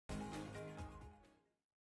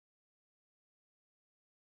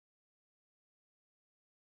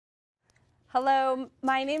Hello,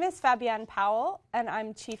 my name is Fabienne Powell, and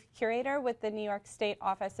I'm Chief Curator with the New York State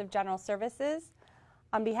Office of General Services.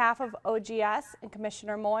 On behalf of OGS and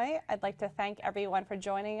Commissioner Moy, I'd like to thank everyone for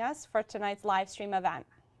joining us for tonight's live stream event,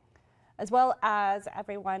 as well as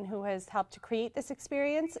everyone who has helped to create this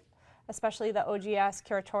experience, especially the OGS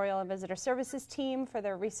Curatorial and Visitor Services team for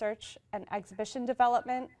their research and exhibition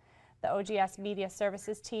development, the OGS Media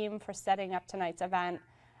Services team for setting up tonight's event,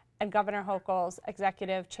 and Governor Hochul's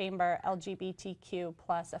Executive Chamber LGBTQ+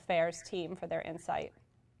 Affairs team for their insight.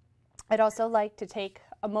 I'd also like to take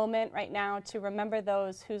a moment right now to remember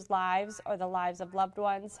those whose lives or the lives of loved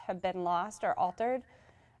ones have been lost or altered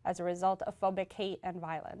as a result of phobic hate and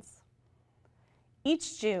violence.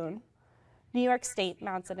 Each June, New York State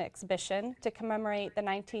mounts an exhibition to commemorate the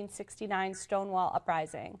 1969 Stonewall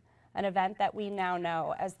Uprising, an event that we now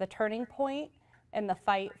know as the turning point in the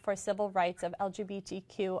fight for civil rights of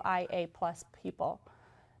LGBTQIA+ people.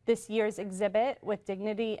 This year's exhibit, With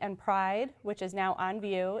Dignity and Pride, which is now on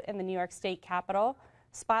view in the New York State Capitol,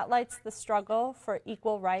 spotlights the struggle for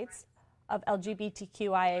equal rights of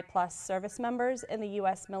LGBTQIA+ service members in the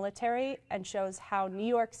U.S. military and shows how New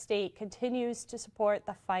York State continues to support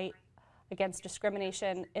the fight against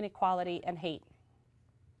discrimination, inequality, and hate.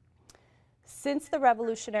 Since the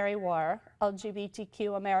Revolutionary War,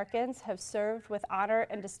 LGBTQ Americans have served with honor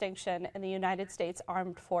and distinction in the United States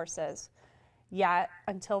Armed Forces. Yet,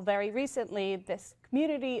 until very recently, this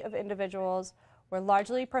community of individuals were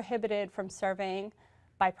largely prohibited from serving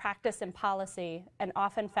by practice and policy and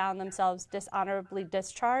often found themselves dishonorably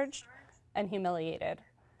discharged and humiliated.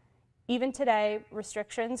 Even today,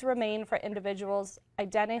 restrictions remain for individuals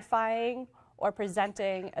identifying or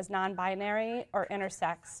presenting as non-binary or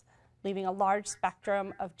intersex, leaving a large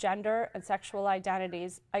spectrum of gender and sexual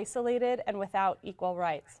identities isolated and without equal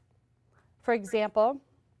rights. For example,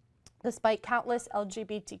 despite countless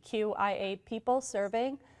LGBTQIA people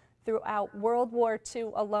serving throughout World War II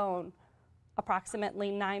alone, approximately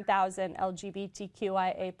 9,000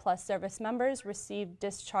 LGBTQIA+ service members received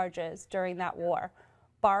discharges during that war,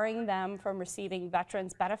 barring them from receiving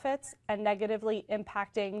veterans benefits and negatively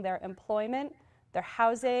impacting their employment, their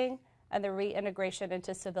housing, and their reintegration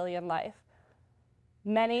into civilian life.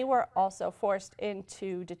 Many were also forced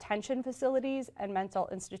into detention facilities and mental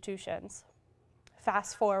institutions.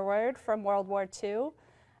 Fast forward from World War II,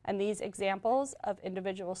 and these examples of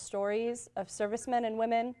individual stories of servicemen and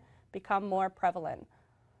women become more prevalent,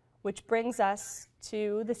 which brings us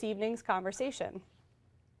to this evening's conversation.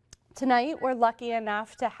 Tonight, we're lucky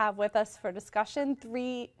enough to have with us for discussion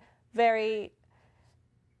three very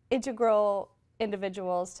integral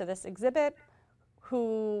individuals to this exhibit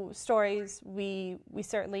whose stories we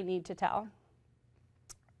certainly need to tell.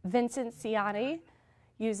 Vincent Ciani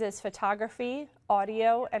uses photography,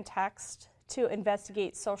 audio, and text to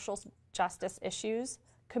investigate social justice issues,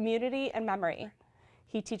 community, and memory.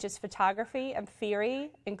 He teaches photography and theory,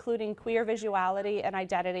 including queer visuality and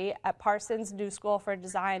identity, at Parsons New School for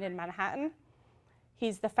Design in Manhattan.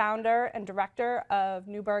 He's the founder and director of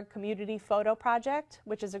Newburgh Community Photo Project,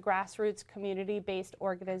 which is a grassroots community-based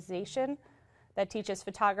organization that teaches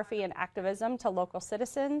photography and activism to local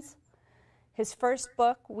citizens. His first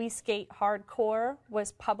book, We Skate Hardcore,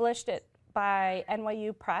 was published by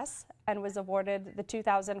NYU Press and was awarded the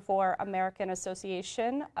 2004 American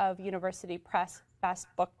Association of University Press Best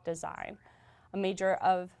Book Design. A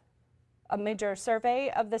major survey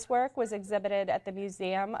of this work was exhibited at the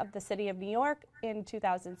Museum of the City of New York in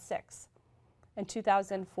 2006. In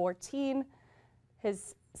 2014,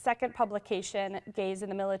 his second publication, Gays in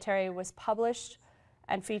the Military, was published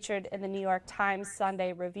and featured in the New York Times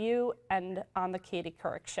Sunday Review and on The Katie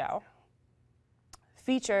Couric Show.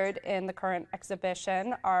 Featured in the current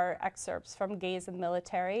exhibition are excerpts from Gays in the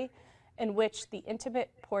Military, in which the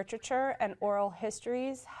intimate portraiture and oral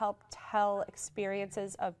histories help tell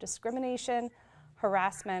experiences of discrimination,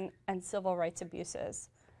 harassment, and civil rights abuses.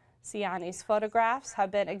 Ciani's photographs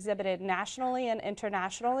have been exhibited nationally and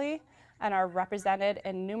internationally and are represented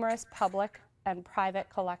in numerous public and private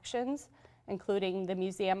collections, including the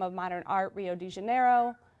Museum of Modern Art, Rio de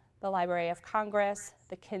Janeiro, the Library of Congress,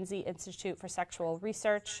 the Kinsey Institute for Sexual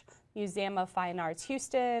Research, Museum of Fine Arts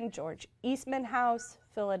Houston, George Eastman House,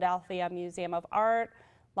 Philadelphia Museum of Art,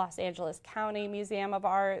 Los Angeles County Museum of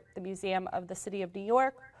Art, the Museum of the City of New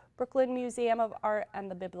York, Brooklyn Museum of Art,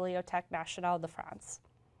 and the Bibliothèque Nationale de France.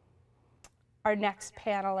 Our next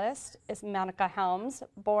panelist is Monica Helms.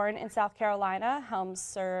 Born in South Carolina, Helms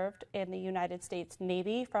served in the United States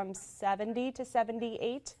Navy from 70 to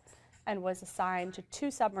 78 and was assigned to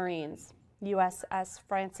 2 submarines, USS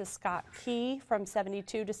Francis Scott Key from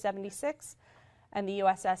 72 to 76, and the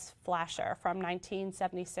USS Flasher from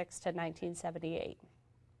 1976 to 1978.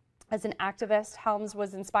 As an activist, Helms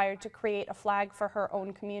was inspired to create a flag for her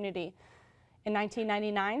own community. In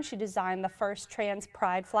 1999, she designed the first trans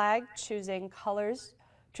pride flag, choosing colors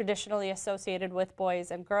traditionally associated with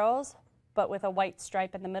boys and girls, but with a white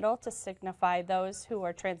stripe in the middle to signify those who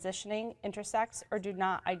are transitioning, intersex, or do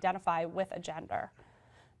not identify with a gender.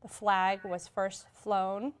 The flag was first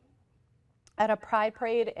flown at a pride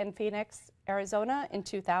parade in Phoenix, Arizona in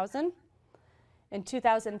 2000. In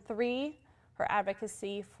 2003, her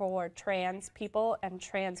advocacy for trans people and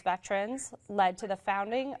trans veterans led to the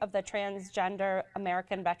founding of the Transgender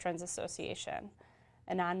American Veterans Association.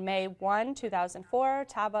 And on May 1, 2004,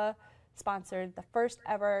 TAVA sponsored the first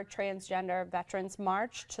ever Transgender Veterans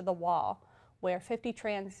March to the Wall, where 50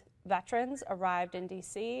 trans veterans arrived in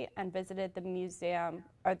DC and visited the museum,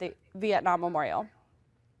 or the Vietnam Memorial.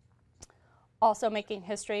 Also making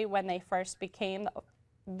history when they first became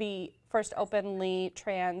the first openly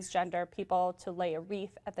transgender people to lay a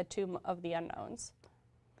wreath at the Tomb of the Unknowns.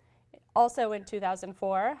 Also in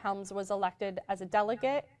 2004, Helms was elected as a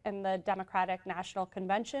delegate in the Democratic National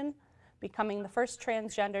Convention, becoming the first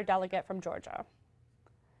transgender delegate from Georgia.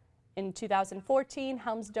 In 2014,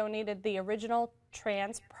 Helms donated the original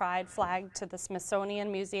trans pride flag to the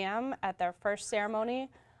Smithsonian Museum at their first ceremony,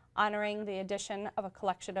 honoring the addition of a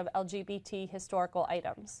collection of LGBT historical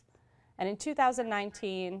items. And in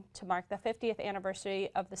 2019, to mark the 50th anniversary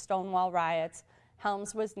of the Stonewall riots,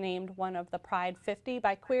 Helms was named one of the Pride 50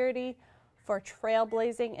 by Queerty for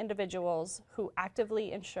trailblazing individuals who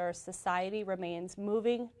actively ensure society remains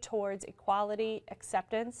moving towards equality,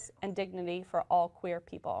 acceptance, and dignity for all queer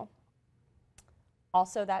people.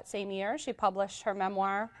 Also that same year, she published her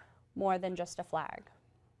memoir, More Than Just a Flag.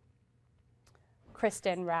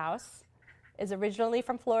 Kristen Rouse is originally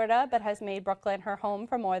from Florida, but has made Brooklyn her home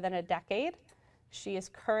for more than a decade. She is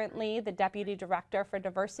currently the Deputy Director for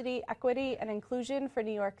Diversity, Equity, and Inclusion for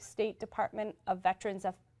New York State Department of Veterans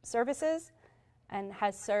Services, and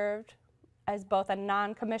has served as both a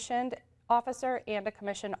non-commissioned officer and a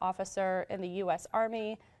commissioned officer in the U.S.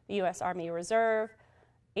 Army, the U.S. Army Reserve,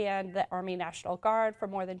 and the Army National Guard for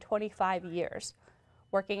more than 25 years,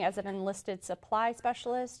 working as an enlisted supply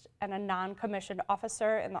specialist and a non-commissioned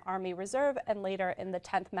officer in the Army Reserve, and later in the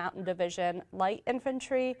 10th Mountain Division Light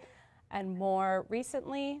Infantry, and more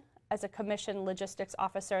recently as a commissioned logistics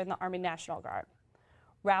officer in the Army National Guard.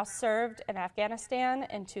 Rouse served in Afghanistan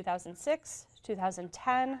in 2006,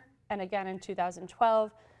 2010, and again in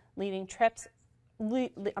 2012, leading troops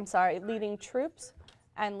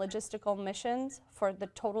and logistical missions for the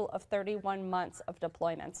total of 31 months of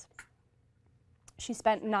deployments. She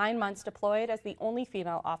spent 9 months deployed as the only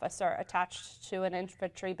female officer attached to an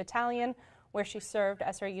infantry battalion, where she served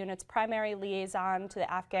as her unit's primary liaison to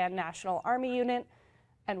the Afghan National Army Unit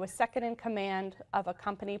and was second in command of a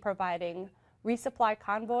company providing resupply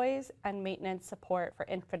convoys and maintenance support for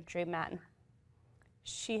infantrymen.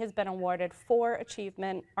 She has been awarded 4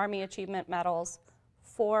 Army Achievement Medals,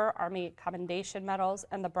 4 Army Commendation Medals,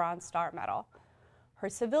 and the Bronze Star Medal. Her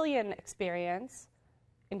civilian experience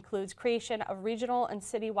includes creation of regional and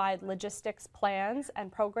citywide logistics plans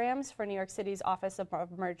and programs for New York City's Office of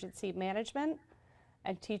Emergency Management,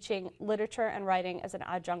 and teaching literature and writing as an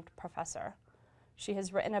adjunct professor. She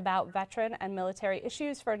has written about veteran and military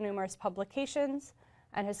issues for numerous publications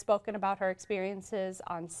and has spoken about her experiences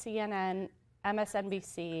on CNN,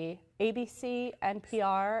 MSNBC, ABC,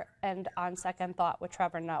 NPR, and On Second Thought with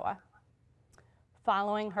Trevor Noah.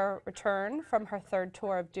 Following her return from her 3rd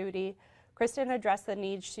tour of duty, Kristen addressed the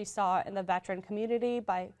needs she saw in the veteran community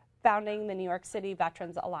by founding the New York City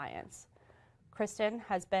Veterans Alliance. Kristen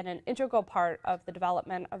has been an integral part of the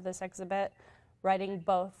development of this exhibit, writing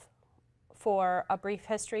both for A Brief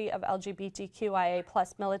History of LGBTQIA+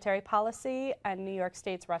 military policy and New York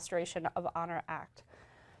State's Restoration of Honor Act.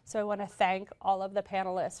 So I want to thank all of the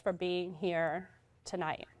panelists for being here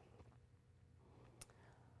tonight.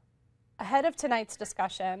 Ahead of tonight's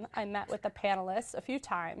discussion, I met with the panelists a few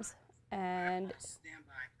times, and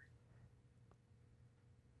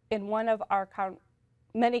in one of our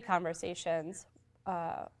many conversations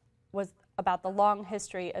was about the long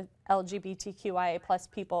history of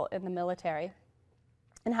LGBTQIA+ people in the military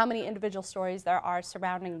and how many individual stories there are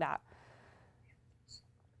surrounding that.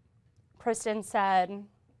 Kristen said,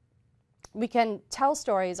 "We can tell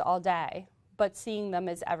stories all day, but seeing them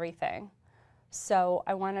is everything." So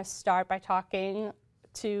I want to start by talking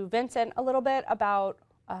to Vincent a little bit about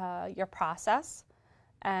your process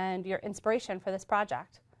and your inspiration for this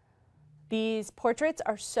project. These portraits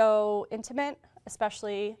are so intimate,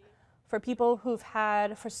 especially for people who've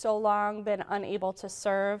had for so long been unable to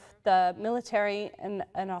serve the military in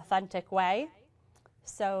an authentic way.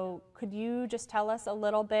 So could you just tell us a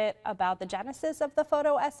little bit about the genesis of the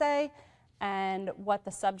photo essay and what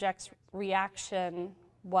the subject's reaction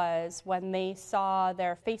was when they saw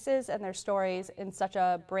their faces and their stories in such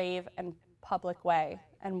a brave and public way,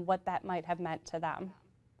 and what that might have meant to them?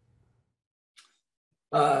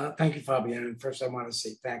 Thank you, Fabienne. And first, I want to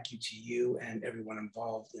say thank you to you and everyone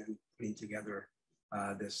involved in putting together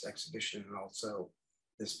this exhibition and also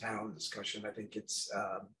this panel discussion. I think it's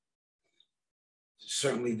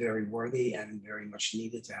certainly very worthy and very much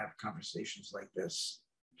needed to have conversations like this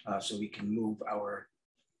so we can move our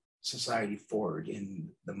society forward in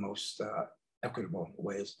the most equitable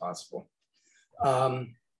way as possible.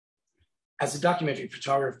 As a documentary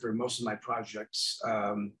photographer, most of my projects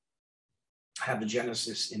have a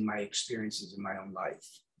genesis in my experiences in my own life,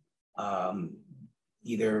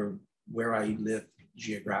 either where I live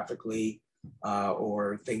geographically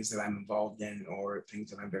or things that I'm involved in or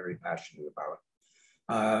things that I'm very passionate about.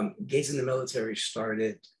 Gays in the Military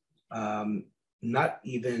started not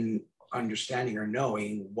even understanding or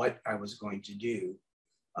knowing what I was going to do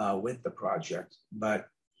with the project, but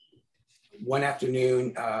one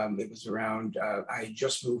afternoon, it was around, I had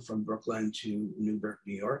just moved from Brooklyn to Newburgh,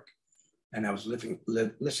 New York, and I was listening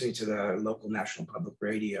to the local national public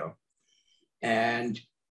radio. And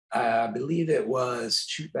I believe it was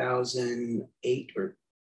 2008 or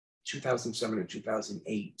 2007 or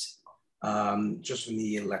 2008, just when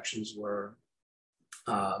the elections were,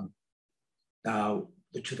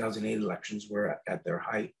 the 2008 elections were at their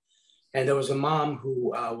height. And there was a mom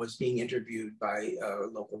who was being interviewed by a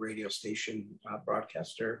local radio station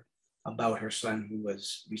broadcaster about her son who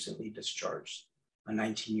was recently discharged, a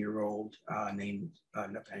 19-year-old named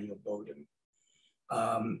Nathaniel Bowden.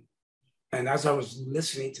 And as I was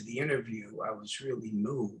listening to the interview, I was really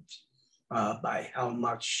moved by how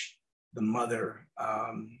much the mother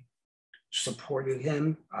supported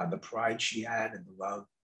him, the pride she had and the love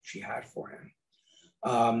she had for him.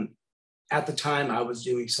 At the time, I was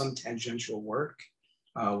doing some tangential work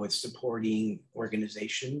with supporting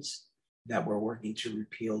organizations that were working to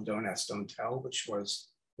repeal Don't Ask, Don't Tell, which was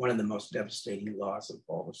one of the most devastating laws and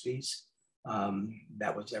policies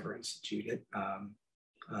that was ever instituted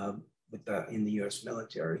in the US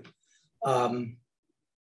military.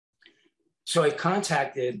 So I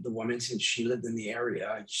contacted the woman since she lived in the area.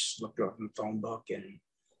 I just looked her up in the phone book and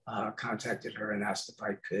contacted her and asked if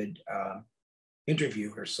I could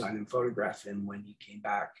interview her son and photograph him when he came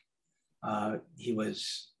back. He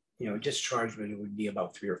was, discharged, but it would be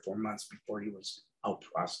about 3 or 4 months before he was out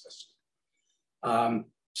processed.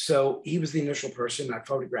 So he was the initial person. I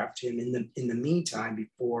photographed him. In the meantime,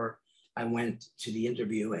 before I went to the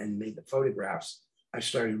interview and made the photographs, I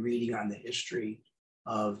started reading on the history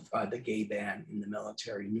of the gay ban in the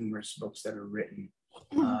military, numerous books that are written.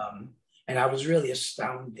 And I was really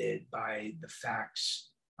astounded by the facts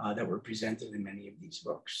that were presented in many of these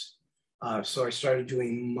books. So I started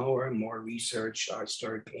doing more and more research. I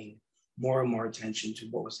started paying more and more attention to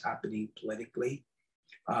what was happening politically.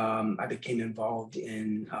 I became involved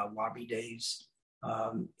in lobby days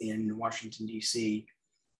in Washington, D.C.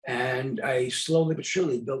 And I slowly but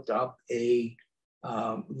surely built up a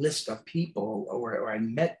list of people, or I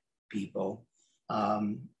met people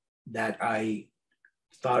that I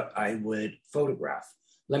thought I would photograph.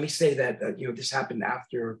 Let me say that this happened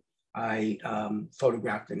after I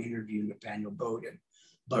photographed and interviewed Nathaniel Bowden.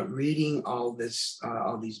 But reading all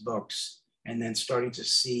these books and then starting to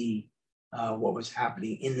see what was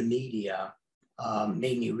happening in the media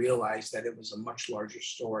made me realize that it was a much larger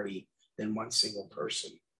story than one single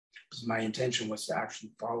person. Because my intention was to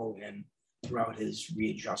actually follow him throughout his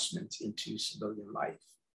readjustment into civilian life.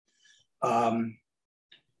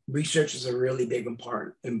 Research is a really big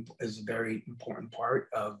is a very important part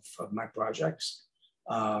of my projects.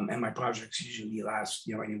 And my projects usually last,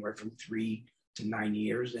 anywhere from 3 to 9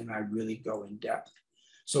 years, and I really go in depth.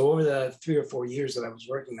 So over the 3 or 4 years that I was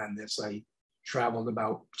working on this, I traveled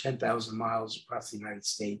about 10,000 miles across the United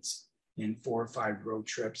States in 4 or 5 road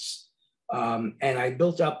trips. And I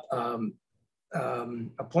built up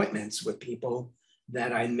appointments with people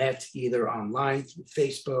that I met either online through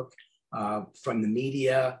Facebook, from the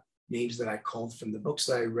media, names that I called from the books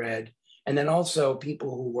that I read, and then also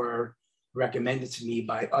people who were recommended to me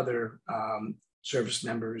by other service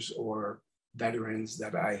members or veterans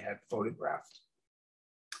that I had photographed.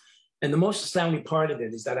 And the most astounding part of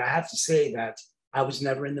it is that I have to say that I was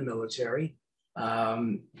never in the military.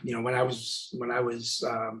 When I was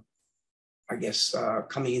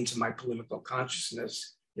coming into my political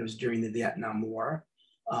consciousness, it was during the Vietnam War.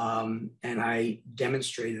 And I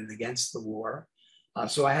demonstrated against the war.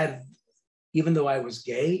 So I had, even though I was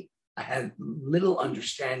gay, I had little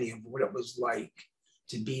understanding of what it was like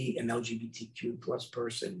to be an LGBTQ plus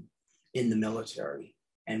person in the military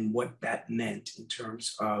and what that meant in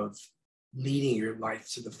terms of leading your life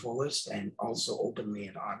to the fullest and also openly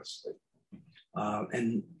and honestly.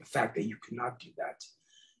 And the fact that you could not do that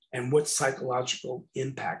and what psychological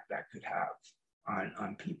impact that could have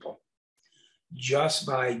on people. Just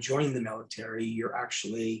by joining the military, you're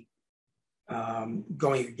actually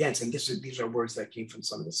going against, and these are words that came from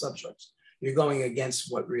some of the subjects, you're going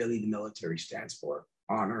against what really the military stands for: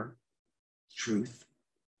 honor, truth,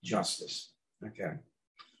 justice. Okay.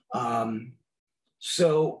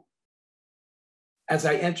 So as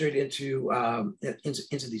I entered into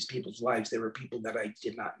these people's lives, there were people that I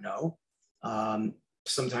did not know.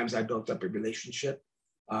 Sometimes I built up a relationship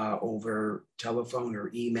over telephone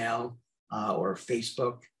or email or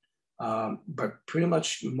Facebook. But pretty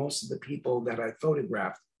much most of the people that I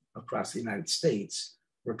photographed across the United States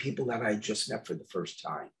were people that I just met for the first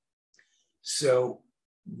time. So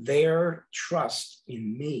their trust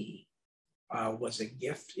in me was a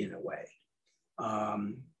gift in a way.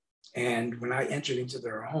 And when I entered into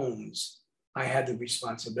their homes, I had the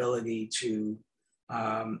responsibility to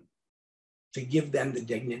give them the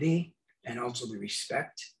dignity and also the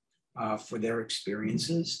respect for their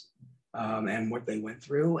experiences and what they went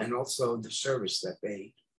through, and also the service that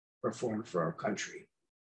they performed for our country.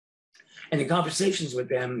 And in conversations with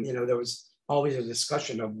them, there was always a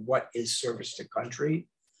discussion of what is service to country,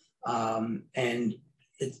 and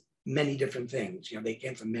it's many different things. They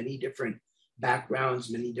came from many different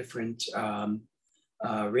backgrounds, many different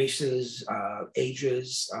races,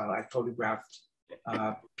 ages. I photographed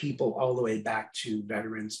people all the way back to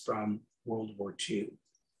veterans from World War II,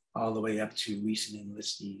 all the way up to recent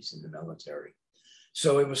enlistees in the military.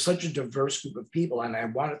 So it was such a diverse group of people, and I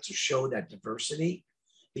wanted to show that diversity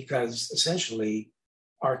because essentially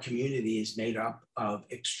our community is made up of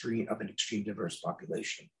an extreme diverse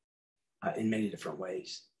population in many different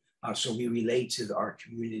ways. So we relate to our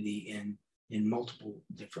community in multiple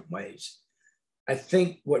different ways. I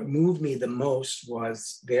think what moved me the most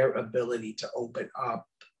was their ability to open up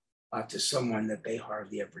to someone that they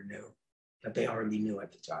hardly ever knew, that they hardly knew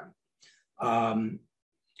at the time.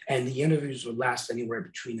 And the interviews would last anywhere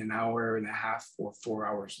between an hour and a half or 4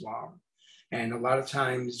 hours long. And a lot of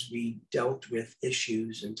times we dealt with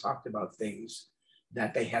issues and talked about things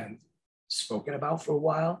that they hadn't spoken about for a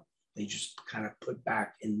while. They just kind of put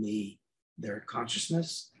back in their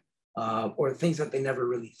consciousness, or things that they never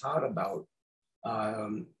really thought about,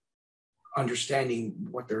 understanding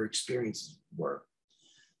what their experiences were.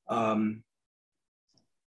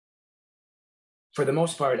 For the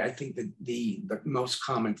most part, I think that the most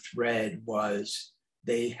common thread was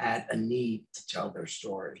they had a need to tell their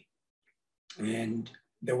story. And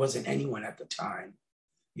there wasn't anyone at the time,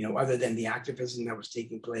 other than the activism that was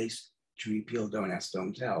taking place to repeal Don't Ask,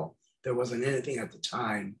 Don't Tell. There wasn't anything at the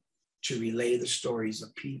time to relay the stories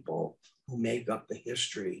of people who make up the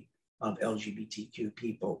history of LGBTQ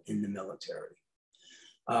people in the military.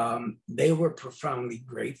 They were profoundly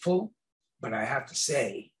grateful, but I have to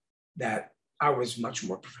say that I was much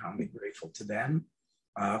more profoundly grateful to them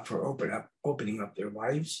for opening up their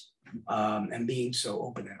lives and being so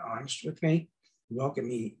open and honest with me,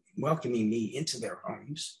 welcoming me into their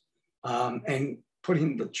homes, and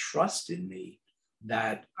putting the trust in me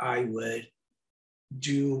that I would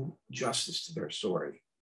do justice to their story.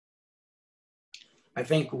 I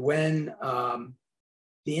think when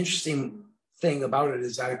the interesting thing about it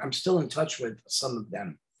is I'm still in touch with some of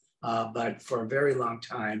them, but for a very long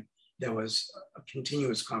time, there was a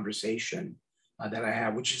continuous conversation that I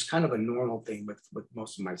had, which is kind of a normal thing with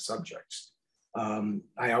most of my subjects.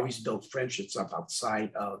 I always build friendships up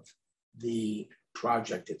outside of the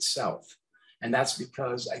project itself. And that's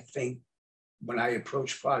because I think when I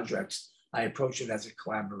approach projects, I approach it as a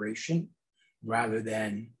collaboration rather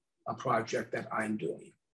than a project that I'm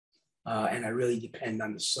doing. And I really depend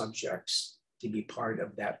on the subjects to be part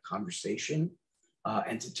of that conversation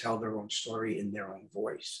and to tell their own story in their own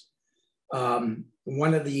voice.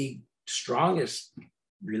 One of the strongest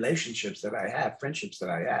relationships that I had, friendships that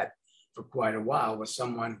I had for quite a while, was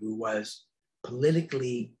someone who was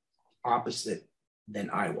politically opposite than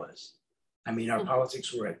I was. I mean, our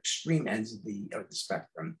politics were at extreme ends of the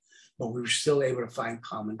spectrum, but we were still able to find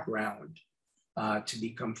common ground to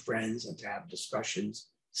become friends and to have discussions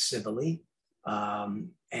civilly,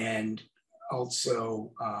 and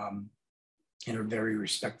also in a very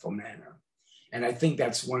respectful manner. And I think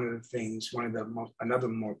that's one of the things,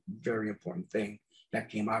 another very important thing that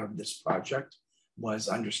came out of this project was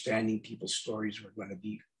understanding people's stories were going to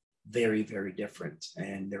be very, very different,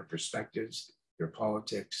 and their perspectives, their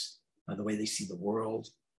politics, the way they see the world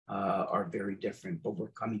are very different, but we're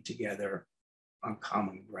coming together on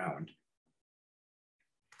common ground.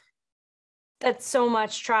 That's so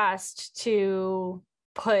much trust to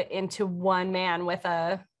put into one man with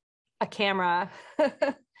a camera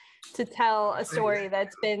to tell a story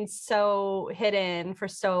that's been so hidden for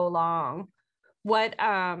so long. What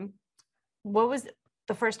was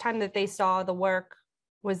the first time that they saw the work?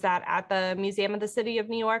 Was that at the Museum of the City of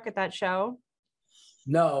New York at that show?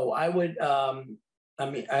 No, I would,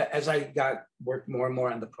 as I worked more and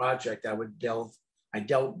more on the project, I delved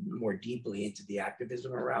more deeply into the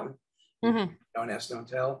activism around Don't Ask, Don't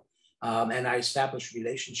Tell. And I established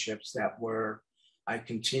relationships that I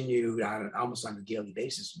continued on almost on a daily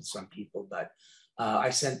basis with some people, but I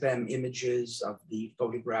sent them images of the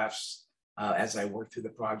photographs as I worked through the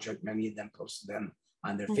project. Many of them posted them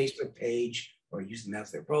on their Facebook page or used them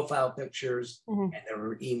as their profile pictures. And there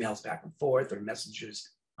were emails back and forth or messages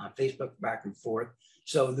on Facebook back and forth.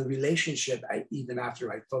 So the relationship, even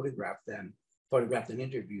after I photographed and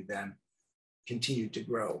interviewed them, continued to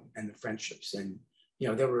grow, and the friendships. And,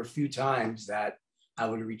 there were a few times that I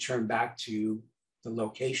would return back to the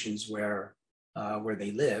locations where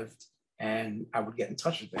they lived, and I would get in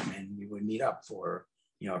touch with them, and we would meet up for,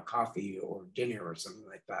 a coffee or dinner or something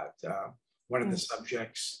like that. One of the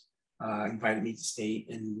subjects invited me to stay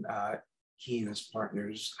in he and his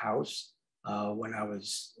partner's house when I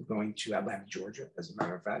was going to Atlanta, Georgia, as a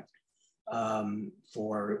matter of fact,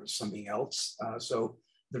 for something else. So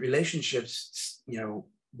the relationships,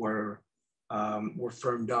 were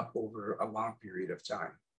firmed up over a long period of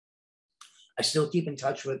time. I still keep in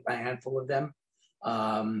touch with a handful of them,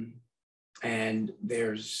 and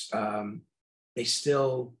they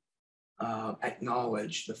still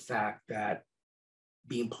acknowledge the fact that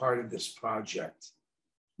being part of this project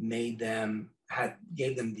gave them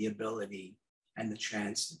the ability and the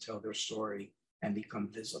chance to tell their story and become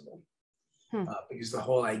visible. Because the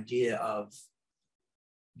whole idea of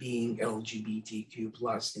being LGBTQ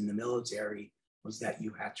plus in the military was that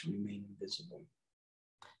you had to remain invisible.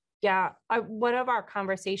 Yeah, one of our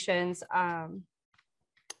conversations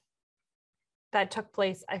that took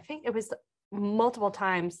place, I think it was multiple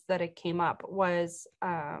times that it came up, was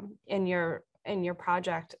in your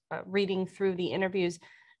project, reading through the interviews.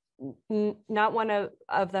 Not one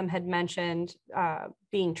of them had mentioned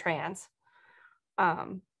being trans,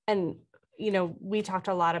 and we talked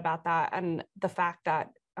a lot about that and the fact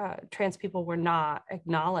that trans people were not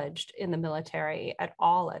acknowledged in the military at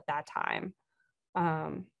all at that time.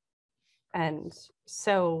 And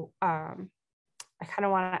so I kind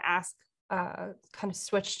of want to ask, kind of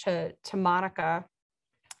switch to Monica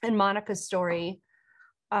and Monica's story.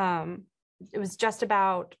 It was just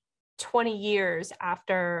about 20 years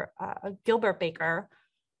after Gilbert Baker,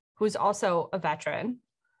 who's also a veteran,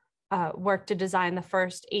 worked to design the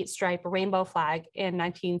first 8-stripe rainbow flag in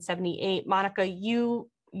 1978. Monica, you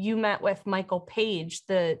met with Michael Page,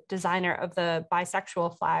 the designer of the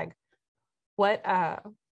bisexual flag.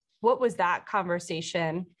 What was that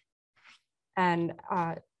conversation, and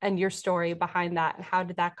your story behind that, and how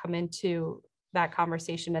did that come into that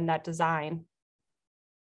conversation and that design?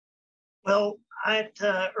 Well, at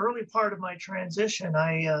the early part of my transition,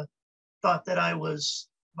 I thought that I was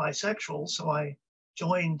bisexual, so I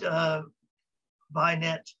joined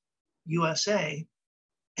Vinet USA,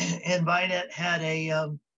 and Vinet had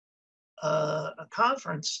a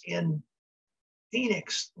conference in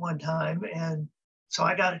Phoenix one time, and so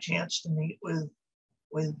I got a chance to meet with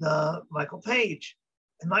Michael Page,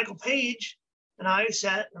 and Michael Page and I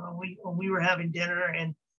sat when we were having dinner,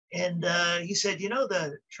 and he said,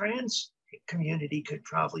 the trans community could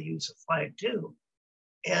probably use a flag too.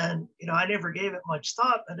 And, I never gave it much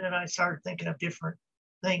thought, but then I started thinking of different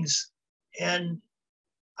things. And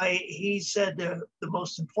he said the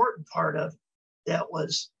most important part of that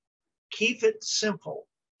was keep it simple,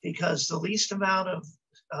 because the least amount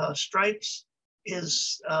of stripes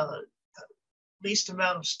is least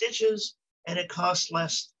amount of stitches, and it costs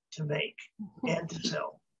less to make and to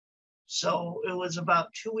sell. So it was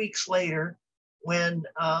about 2 weeks later when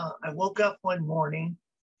I woke up one morning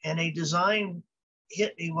and a design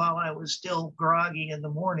hit me while I was still groggy in the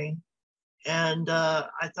morning. And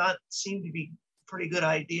I thought it seemed to be a pretty good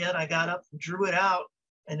idea. And I got up and drew it out,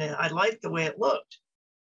 and I liked the way it looked.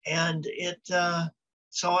 And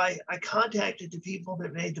so I contacted the people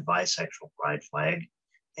that made the bisexual pride flag,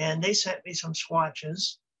 and they sent me some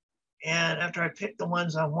swatches. And after I picked the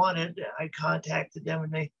ones I wanted, I contacted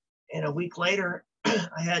them, and a week later,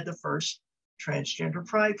 I had the first transgender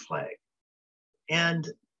pride flag. And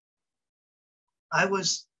I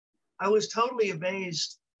was totally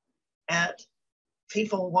amazed at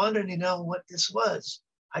people wanting to know what this was.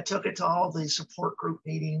 I took it to all the support group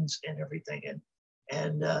meetings and everything,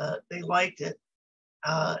 and they liked it.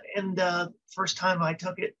 First time I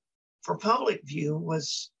took it for public view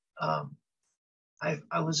was I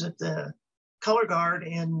was at the Color Guard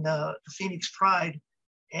in the Phoenix Pride,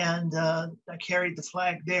 and I carried the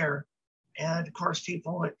flag there. And of course,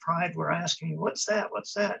 people at Pride were asking me, "What's that?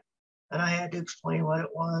 What's that?" And I had to explain what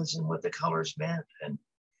it was and what the colors meant and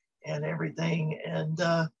everything. And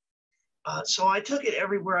so I took it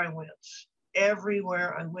everywhere I went.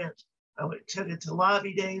 Everywhere I went, took it to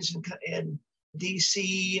lobby days in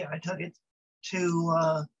DC. I took it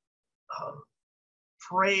to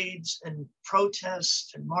parades and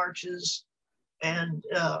protests and marches, and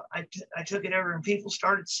I took it everywhere, and people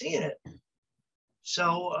started seeing it.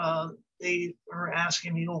 So they were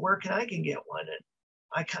asking me, "Well, where can I get one?" And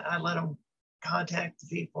I let them contact the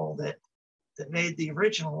people that made the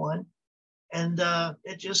original one, and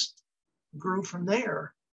it just grew from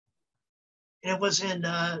there. And it was in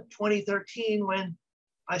 2013 when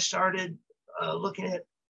I started looking at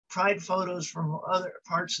Pride photos from other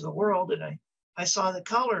parts of the world, and I saw the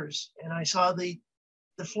colors, and I saw the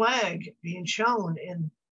flag being shown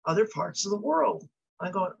in other parts of the world.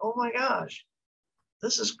 I'm going, "Oh my gosh,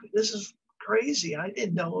 this is crazy. I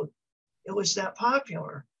didn't know it was that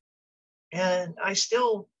popular." And I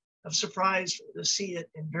still am surprised to see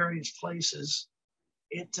it in various places.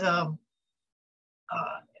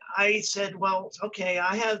 I said, "Well, okay,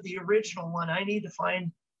 I have the original one. I need to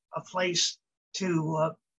find a place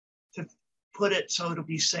to put it so it'll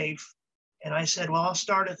be safe." And I said, "Well, I'll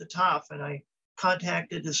start at the top." And I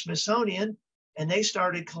contacted the Smithsonian, and they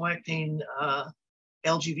started collecting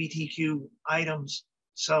LGBTQ items.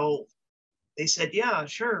 So they said, "Yeah,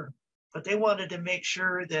 sure." But they wanted to make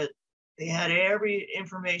sure that they had every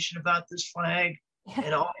information about this flag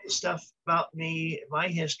and all the stuff about me, my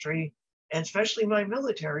history, and especially my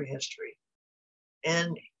military history.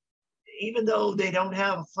 And even though they don't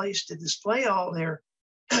have a place to display all their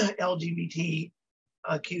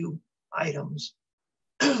LGBTQ items,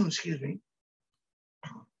 excuse me,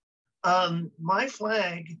 my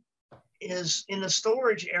flag is in a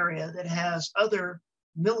storage area that has other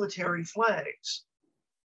military flags.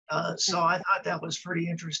 So I thought that was pretty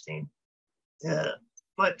interesting.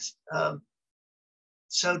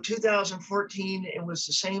 So 2014, it was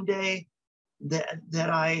the same day that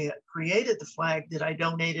I created the flag that I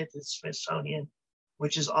donated to the Smithsonian,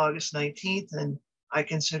 which is August 19th, and I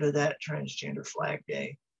consider that Transgender Flag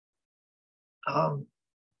Day.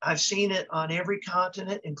 I've seen it on every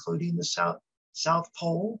continent, including the South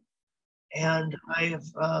Pole, and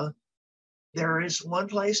there is one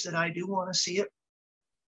place that I do want to see it,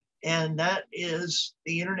 and that is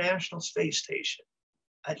the International Space Station.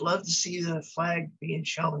 I'd love to see the flag being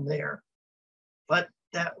shown there, but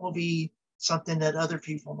that will be something that other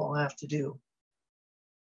people will have to do.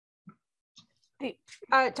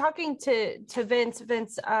 Talking to Vince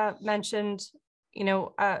mentioned,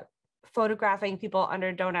 photographing people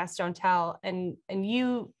under Don't Ask, Don't Tell, and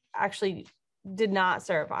you actually did not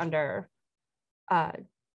serve under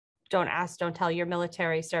Don't Ask, Don't Tell. Your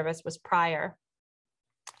military service was prior.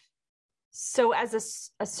 So as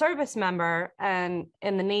a service member and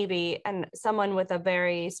in the Navy, and someone with a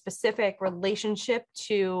very specific relationship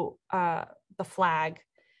to the flag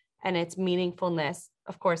and its meaningfulness,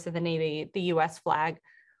 of course, in the Navy, the U.S. flag,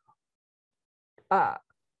 how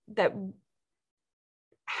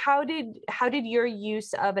did your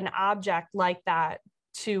use of an object like that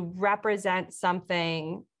to represent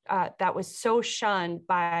something that was so shunned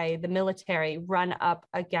by the military run up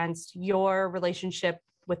against your relationship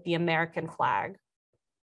with the American flag?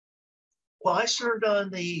 Well, I served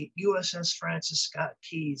on the USS Francis Scott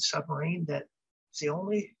Key submarine. That's the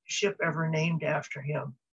only ship ever named after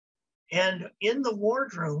him. And in the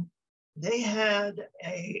wardroom, they had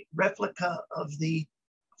a replica of the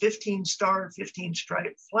 15-star,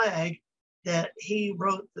 15-stripe flag that he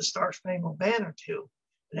wrote the Star Spangled Banner to.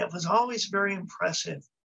 And it was always very impressive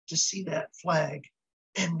to see that flag.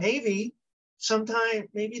 And maybe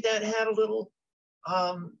that had a little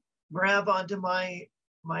grab onto my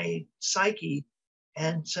psyche,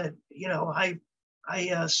 and said,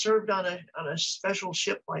 I served on a special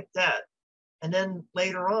ship like that, and then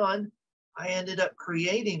later on, I ended up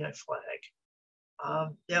creating a flag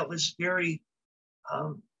that was very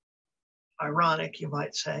ironic, you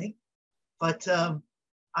might say, but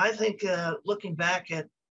I think looking back at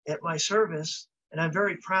my service, and I'm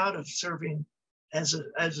very proud of serving as a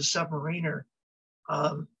submariner,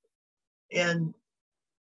 and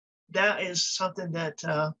that is something that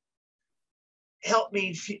helped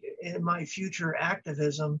me in my future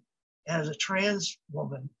activism as a trans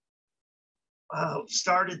woman.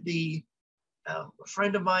 Started a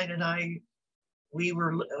friend of mine and I, we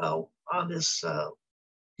were on this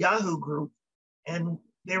Yahoo group, and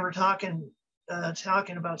they were talking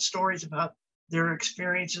about stories about their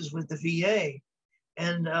experiences with the VA.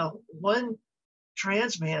 And one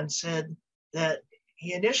trans man said that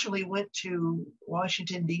he initially went to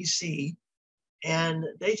Washington, D.C., and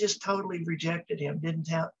they just totally rejected him,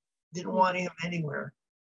 didn't want him anywhere.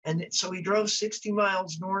 And so he drove 60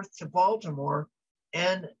 miles north to Baltimore,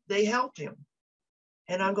 and they helped him.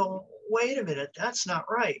 And I'm going, wait a minute, that's not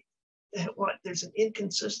right. What? There's an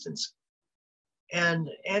inconsistency. And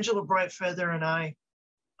Angela Brightfeather and I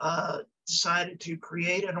decided to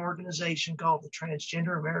create an organization called the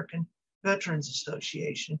Transgender American Veterans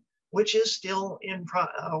Association, which is still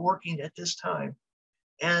working at this time.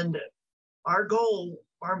 And our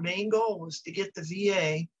main goal was to get the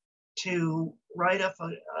VA to write up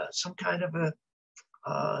some kind of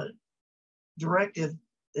a directive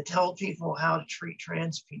that tell people how to treat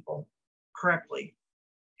trans people correctly.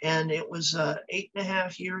 And it was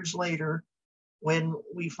 8.5 years later when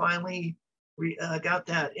we finally got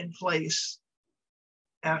that in place.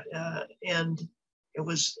 And it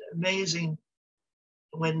was amazing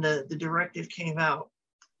when the directive came out.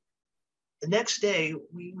 The next day,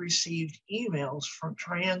 we received emails from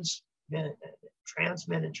trans men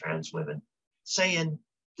and trans women saying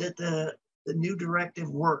that the new directive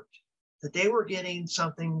worked, that they were getting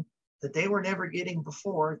something that they were never getting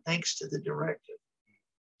before thanks to the directive.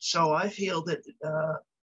 So I feel that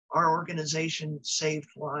our organization saved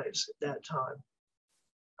lives at that time.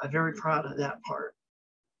 I'm very proud of that part.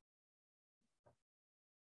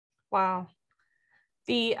 Wow.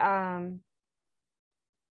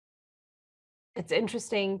 It's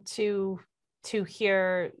interesting to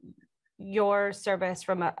hear your service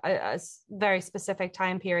from a very specific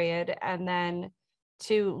time period, and then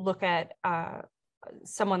to look at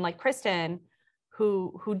someone like Kristen,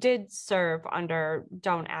 who did serve under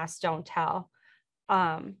Don't Ask, Don't Tell.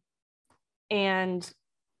 And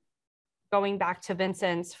going back to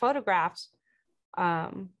Vincent's photographs,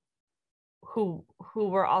 who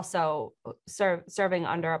were also serving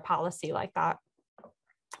under a policy like that,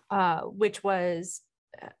 which was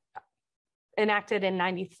enacted in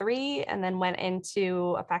 93 and then went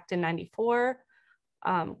into effect in 94.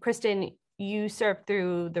 Kristen, you served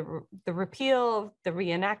through the repeal, the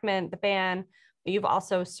reenactment, the ban, but you've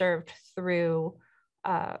also served through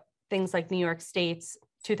things like New York State's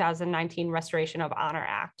 2019 Restoration of Honor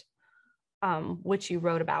Act, which you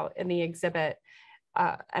wrote about in the exhibit.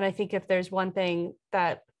 And I think if there's one thing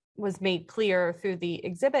that was made clear through the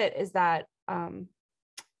exhibit is that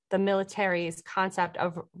the military's concept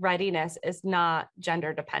of readiness is not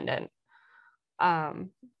gender dependent.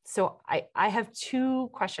 So I have two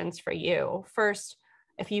questions for you. First,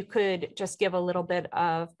 if you could just give a little bit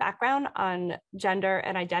of background on gender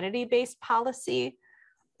and identity-based policy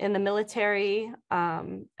in the military,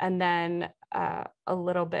 and then a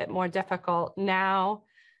little bit more difficult now,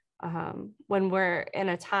 when we're in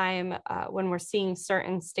a time when we're seeing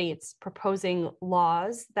certain states proposing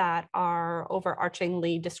laws that are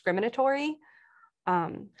overarchingly discriminatory.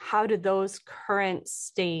 How do those current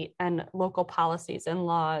state and local policies and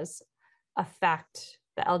laws affect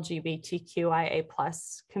the LGBTQIA+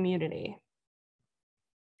 community?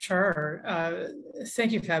 Sure.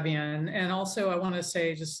 Thank you, Fabienne. And also I want to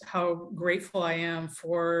say just how grateful I am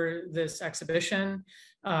for this exhibition,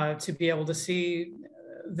 to be able to see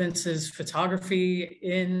Vince's photography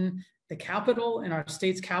in the Capitol, in our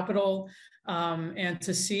state's Capitol, and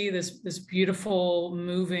to see this beautiful,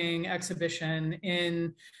 moving exhibition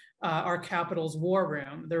in our Capitol's war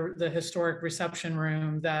room, the historic reception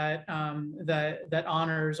room that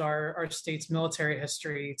honors our state's military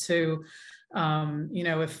history. To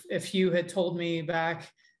if you had told me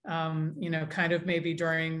back, kind of maybe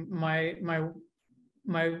during my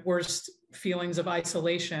worst feelings of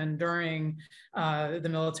isolation during the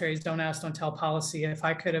military's Don't Ask, Don't Tell policy, if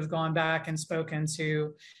I could have gone back and spoken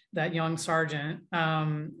to that young sergeant,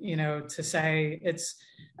 to say it's,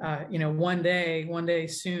 one day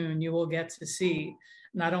soon you will get to see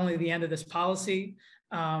not only the end of this policy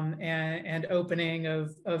and opening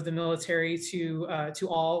of the military to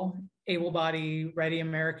all able-bodied, ready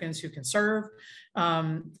Americans who can serve,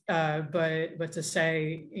 but to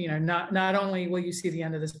say, not only will you see the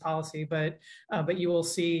end of this policy, but you will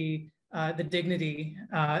see the dignity,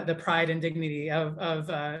 the pride and dignity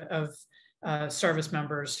of service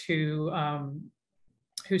members who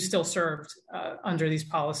still served under these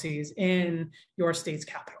policies in your state's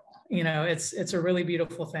capital. it's a really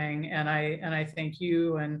beautiful thing, and I thank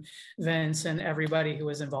you and Vince and everybody who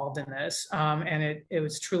was involved in this. And it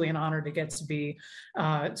was truly an honor to get to be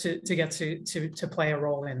to play a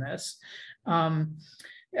role in this. So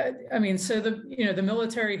the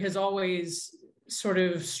military has always sort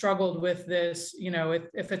of struggled with this.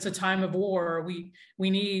 If it's a time of war, we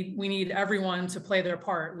need everyone to play their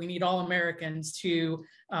part. We need all Americans to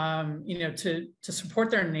support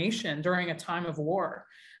their nation during a time of war.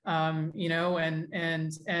 And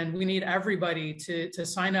we need everybody to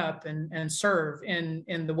sign up and serve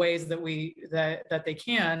in the ways that they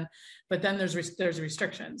can. But then there's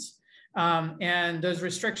restrictions. And those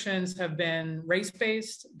restrictions have been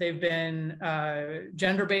race-based, they've been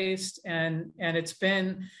gender-based, and it's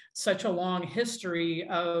been such a long history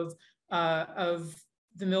of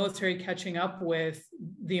the military catching up with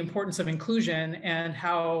the importance of inclusion and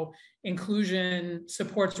how inclusion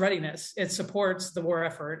supports readiness. It supports the war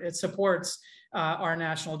effort. It supports our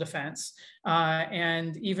national defense.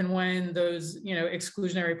 And even when those,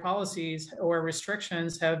 exclusionary policies or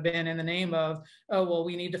restrictions have been in the name of, oh, well,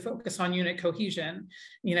 we need to focus on unit cohesion,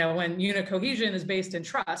 when unit cohesion is based in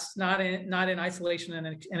trust, not in isolation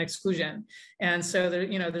and exclusion. And so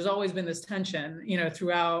there's always been this tension,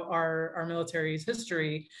 throughout our military's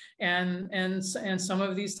history, and some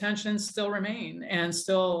of these tensions still remain and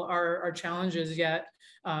still are challenges yet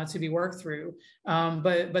to be worked through.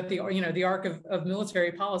 But the arc of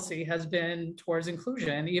military policy has been towards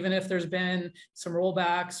inclusion, even if there's been some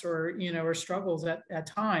rollbacks or struggles at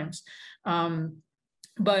times.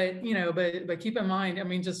 But keep in mind,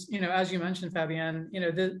 as you mentioned, Fabienne,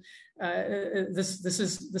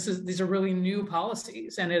 these are really new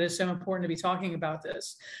policies, and it is so important to be talking about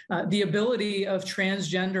this. The ability of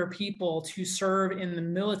transgender people to serve in the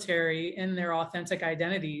military in their authentic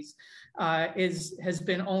identities has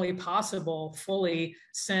been only possible fully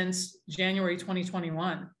since January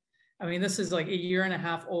 2021. This is like a year and a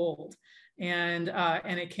half old. And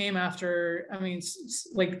it came after,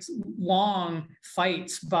 long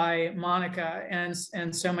fights by Monica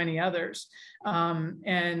and so many others.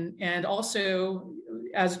 And also,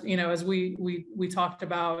 as we talked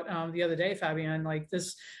about the other day, Fabienne,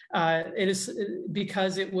 it is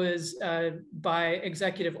because it was by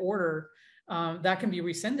executive order that can be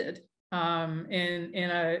rescinded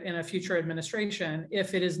in a future administration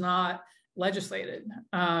if it is not legislated.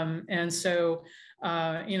 So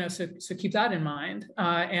keep that in mind.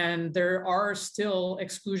 And there are still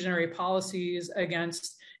exclusionary policies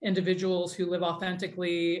against individuals who live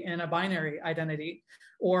authentically in a binary identity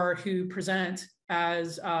or who present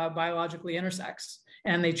as biologically intersex,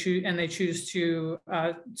 and they choose to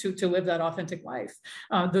live that authentic life.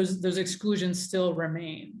 Those exclusions still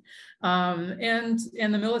remain, and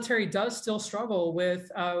the military does still struggle with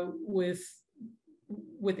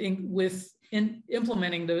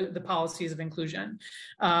implementing the policies of inclusion.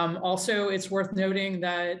 Also, it's worth noting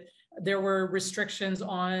that there were restrictions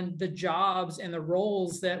on the jobs and the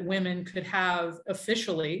roles that women could have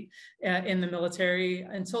officially in the military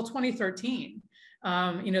until 2013.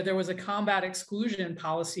 There was a combat exclusion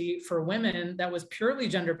policy for women that was purely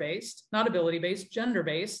gender-based, not ability-based,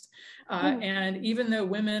 gender-based. And even though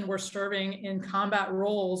women were serving in combat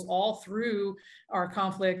roles all through our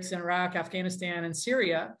conflicts in Iraq, Afghanistan, and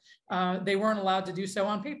Syria, they weren't allowed to do so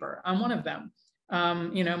on paper. I'm one of them.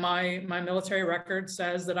 My military record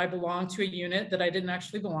says that I belong to a unit that I didn't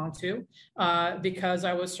actually belong to because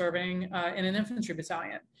I was serving in an infantry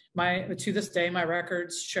battalion. To this day, my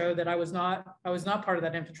records show that I was not part of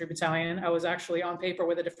that infantry battalion. I was actually on paper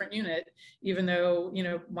with a different unit, even though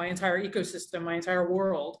my entire ecosystem, my entire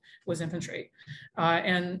world was infantry.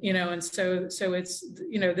 And so it's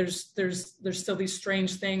there's still these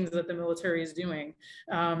strange things that the military is doing,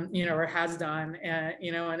 or has done, and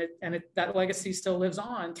that legacy still lives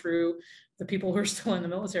on through the people who are still in the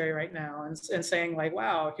military right now and saying like,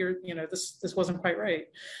 wow, here this wasn't quite right.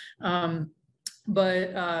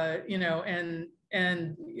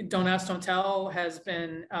 And Don't Ask, Don't Tell has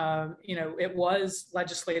been, it was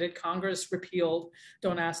legislated. Congress repealed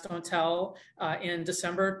Don't Ask, Don't Tell in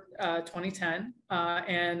December 2010,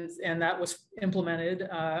 and that was implemented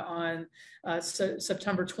on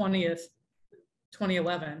September 20th,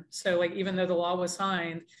 2011. So even though the law was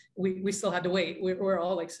signed, we still had to wait. We're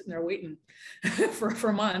all sitting there waiting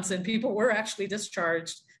for months, and people were actually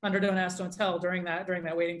discharged under Don't Ask, Don't Tell during that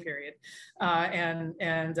waiting period, and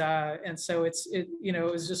so it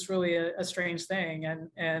was just really a strange thing,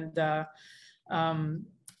 and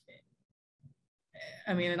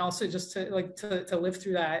I mean, and also just to live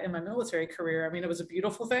through that in my military career. I mean, it was a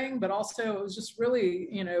beautiful thing, but also it was just really,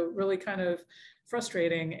 really kind of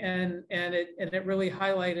frustrating, and it really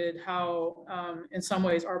highlighted how, in some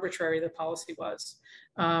ways, arbitrary the policy was.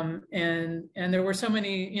 And there were so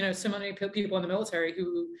many people in the military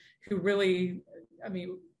who really, I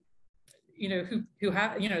mean, who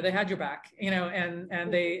had, they had your back,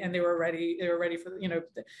 and they were ready for,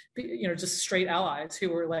 just straight allies who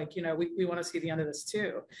were like, we want to see the end of this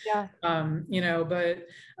too. Yeah. But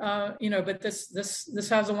this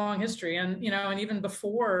has a long history, and even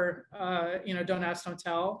before, Don't Ask, Don't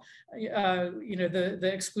Tell, the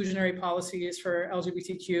exclusionary policies for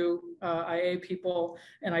LGBTQIA people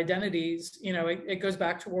and identities, it goes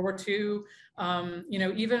back to World War II.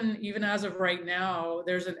 Even as of right now,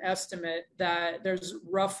 there's an estimate that there's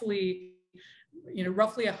roughly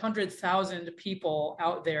 100,000 people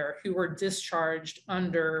out there who were discharged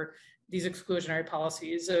under these exclusionary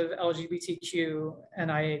policies of LGBTQ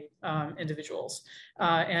and IA individuals,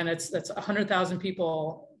 and that's 100,000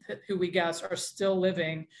 people who we guess are still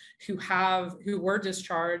living, who were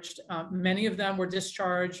discharged. Many of them were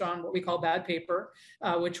discharged on what we call bad paper,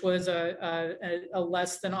 which was a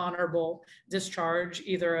less than honorable discharge,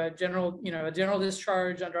 either a general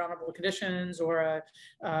discharge under honorable conditions, or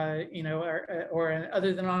an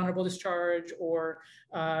other than honorable discharge, or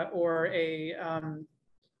a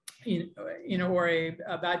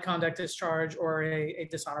bad conduct discharge, or a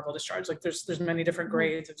dishonorable discharge. Like there's many different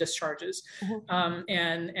grades of discharges.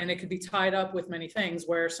 And it could be tied up with many things,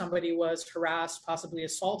 where somebody was harassed, possibly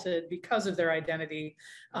assaulted because of their identity,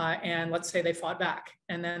 and let's say they fought back,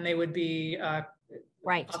 and then they would be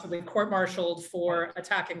possibly court-martialed for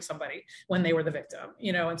attacking somebody when they were the victim,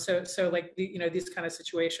 and so like these kind of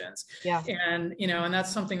situations. Yeah. And and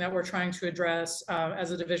that's something that we're trying to address as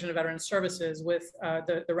a Division of Veterans Services with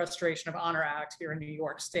the Restoration of Honor Act here in New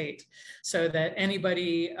York State, so that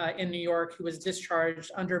anybody in New York who was discharged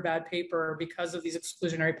under bad paper because of these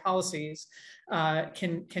exclusionary policies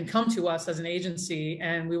can come to us as an agency,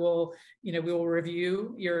 and we will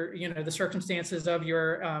review your the circumstances of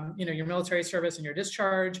your your military service and your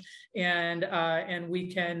discharge, and we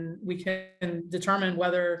can determine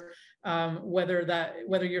whether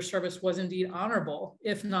your service was indeed honorable,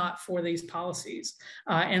 if not for these policies,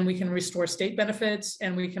 and we can restore state benefits,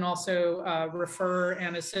 and we can also refer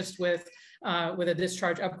and assist with a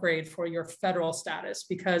discharge upgrade for your federal status,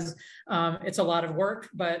 because it's a lot of work,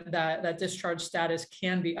 but that discharge status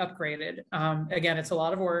can be upgraded. Again, it's a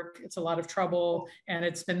lot of work, it's a lot of trouble, and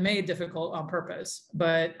it's been made difficult on purpose,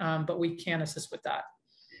 but we can assist with that.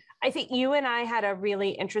 I think you and I had a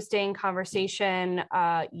really interesting conversation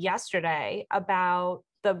yesterday about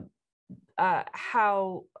the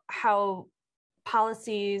how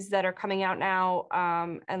policies that are coming out now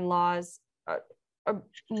and laws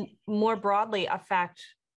more broadly affect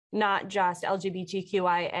not just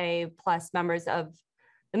LGBTQIA plus members of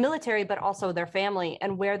the military, but also their family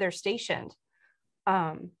and where they're stationed.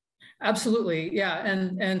 Absolutely, yeah,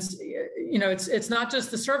 and it's not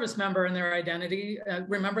just the service member and their identity.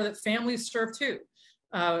 Remember that families serve too.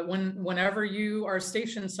 Whenever you are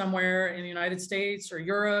stationed somewhere in the United States or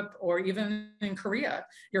Europe or even in Korea,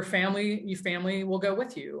 your family will go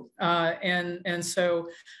with you. And so,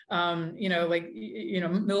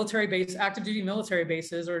 military base, active duty military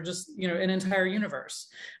bases are just, an entire universe.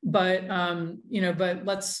 But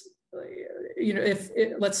let's,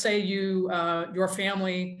 let's say your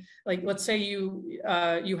family, like, let's say you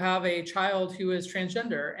have a child who is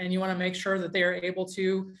transgender, and you want to make sure that they are able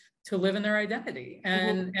to live in their identity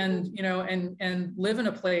and live in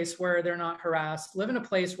a place where they're not harassed, live in a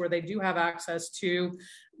place where they do have access to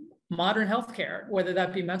modern healthcare, whether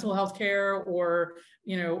that be mental health care or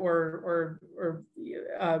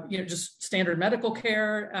just standard medical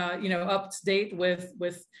care, up to date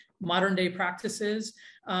with modern day practices.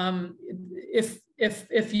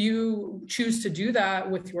 If you choose to do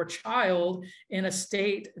that with your child in a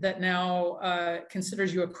state that now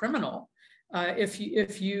considers you a criminal,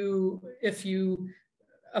 if you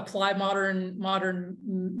apply modern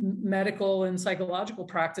medical and psychological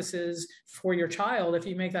practices for your child, if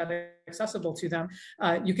you make that accessible to them,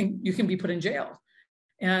 you can be put in jail.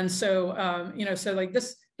 And so so like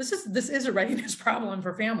this is a readiness problem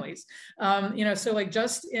for families. So like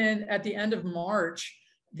just at the end of March,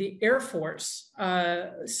 the Air Force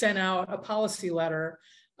sent out a policy letter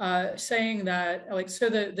saying that, like, so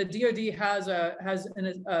the DoD has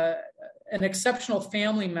an exceptional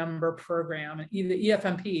family member program, the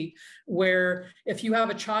EFMP, where if you have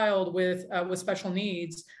a child with special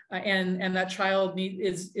needs, and that child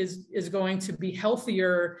is going to be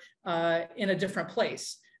healthier in a different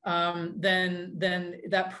place, then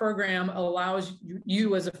that program allows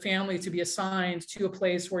you as a family to be assigned to a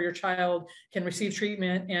place where your child can receive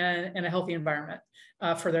treatment and a healthy environment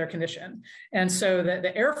for their condition. And so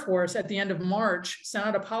the Air Force at the end of March sent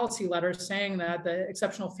out a policy letter saying that the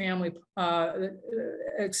exceptional family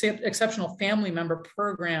member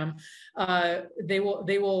program, they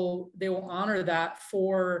will honor that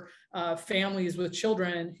for families with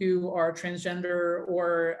children who are transgender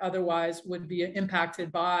or otherwise would be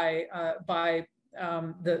impacted by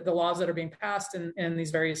the laws that are being passed in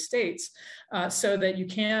these various states, so that you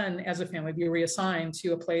can, as a family, be reassigned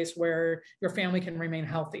to a place where your family can remain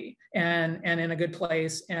healthy and in a good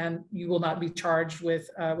place, and you will not be charged with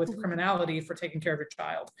criminality for taking care of your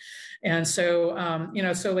child. And so,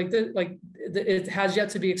 it has yet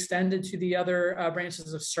to be extended to the other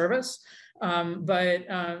branches of service.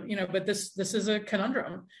 But this is a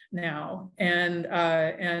conundrum now, and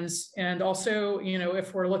also,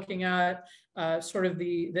 if we're looking at sort of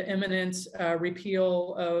the imminent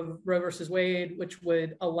repeal of Roe versus Wade, which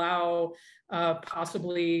would allow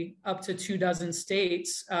possibly up to 24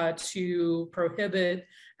 states to prohibit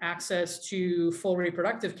access to full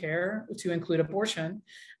reproductive care, to include abortion,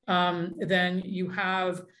 then you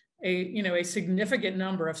have a significant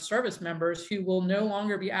number of service members who will no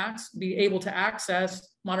longer be able to access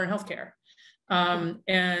modern healthcare. And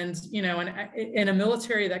in a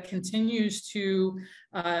military that continues to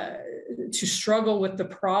struggle with the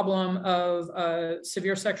problem of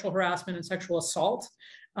severe sexual harassment and sexual assault,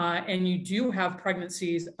 and you do have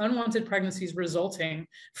pregnancies, unwanted pregnancies resulting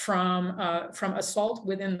from assault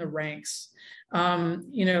within the ranks.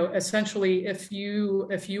 Essentially, if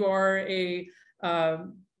you are a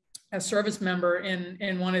service member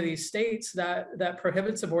in one of these states that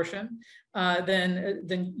prohibits abortion,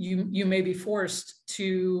 then you may be forced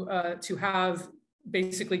to have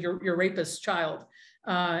basically your rapist's child,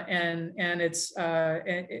 and it's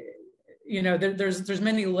there's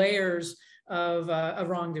many layers of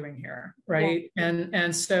wrongdoing here, right? Yeah.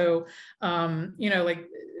 And so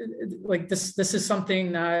this is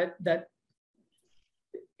something that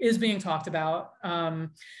is being talked about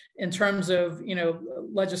in terms of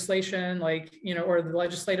legislation, or the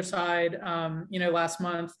legislative side. Last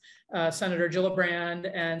month, Senator Gillibrand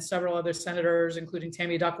and several other senators, including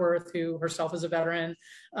Tammy Duckworth, who herself is a veteran,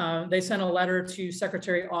 they sent a letter to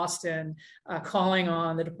Secretary Austin calling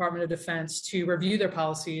on the Department of Defense to review their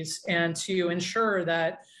policies and to ensure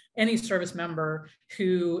that any service member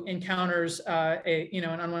who encounters an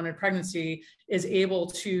unwanted pregnancy is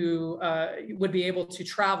would be able to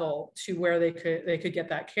travel to where they could get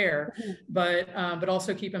that care. Mm-hmm. But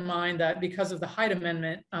also keep in mind that because of the Hyde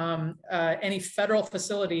Amendment, any federal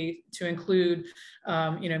facility, to include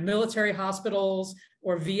military hospitals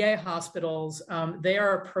or VA hospitals, they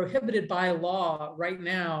are prohibited by law right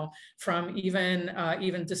now from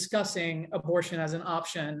even discussing abortion as an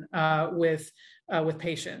option with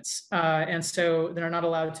patients. And so they're not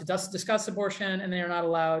allowed to discuss abortion, and they are not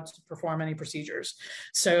allowed to perform any procedures.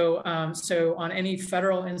 So on any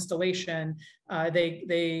federal installation,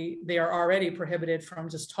 they are already prohibited from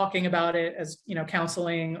just talking about it as,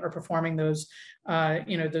 counseling or performing those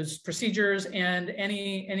procedures, and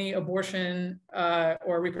any abortion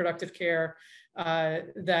or reproductive care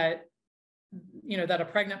that a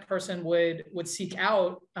pregnant person would seek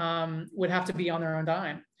out would have to be on their own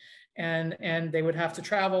dime. And they would have to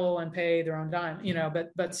travel and pay their own dime,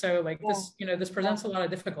 but so this presents a lot of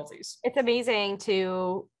difficulties. It's amazing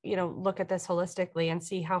to, look at this holistically and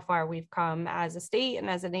see how far we've come as a state and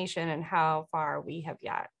as a nation, and how far we have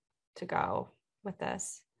yet to go with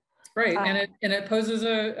this. Right. And it poses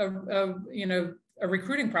a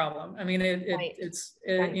recruiting problem. I mean,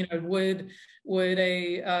 would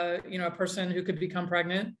a person who could become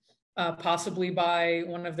pregnant, possibly by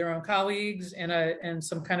one of their own colleagues and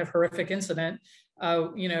some kind of horrific incident,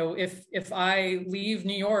 if I leave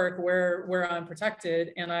New York where I'm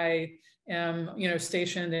protected, and I am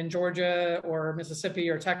stationed in Georgia or Mississippi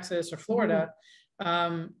or Texas or Florida,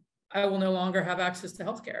 mm-hmm. I will no longer have access to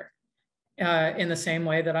healthcare in the same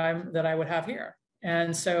way that I would have here.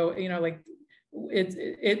 And so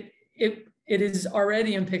it is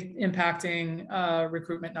already impacting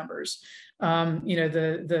recruitment numbers.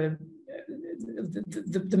 The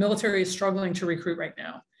military is struggling to recruit right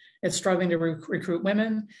now. It's struggling to recruit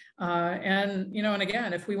women. And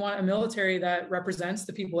again, if we want a military that represents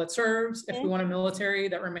the people it serves, if we want a military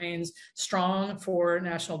that remains strong for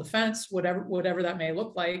national defense, whatever that may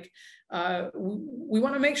look like, we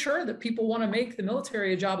want to make sure that people want to make the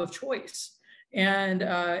military a job of choice. And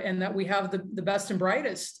that we have the best and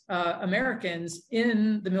brightest Americans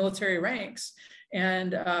in the military ranks.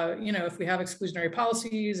 And, if we have exclusionary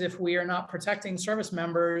policies, if we are not protecting service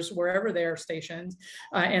members wherever they are stationed,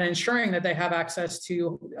 and ensuring that they have access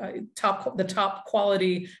to the top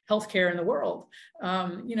quality healthcare in the world,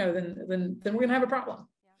 then we're going to have a problem.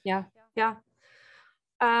 Yeah. Yeah.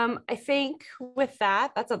 I think with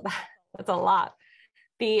that's a lot.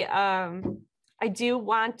 I do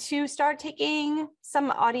want to start taking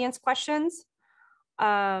some audience questions.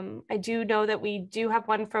 I do know that we do have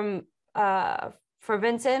one from for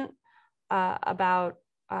Vincent about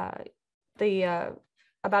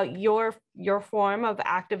about your form of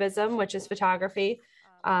activism, which is photography,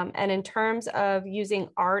 and in terms of using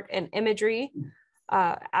art and imagery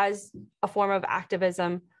as a form of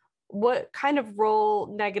activism. What kind of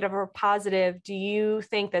role, negative or positive, do you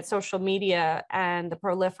think that social media and the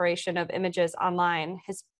proliferation of images online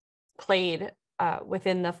has played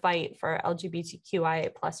within the fight for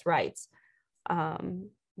LGBTQIA+ rights?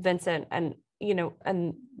 Vincent and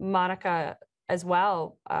and Monica as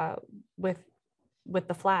well, with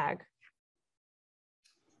the flag.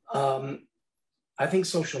 I think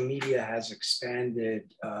social media has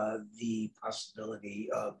expanded the possibility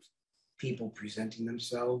of people presenting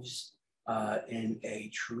themselves in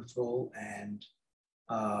a truthful and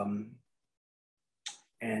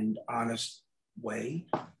honest way.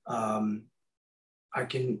 I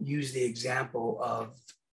can use the example of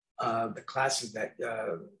the classes that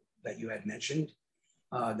you had mentioned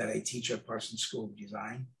that I teach at Parsons School of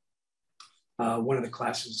Design. One of the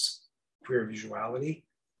classes, queer visuality,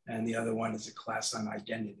 and the other one is a class on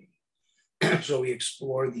identity. So we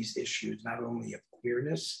explore these issues, not only of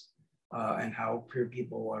queerness and how queer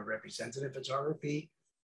people are represented in photography,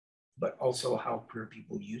 but also how queer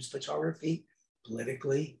people use photography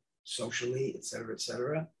politically, socially, et cetera, et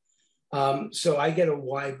cetera. So I get a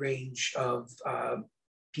wide range of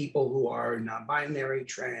people who are non-binary,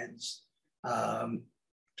 trans,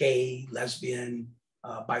 gay, lesbian,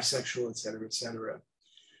 bisexual, et cetera, et cetera.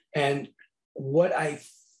 And what I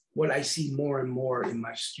see more and more in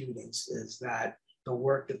my students is that the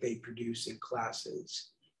work that they produce in classes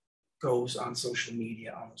goes on social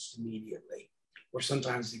media almost immediately, or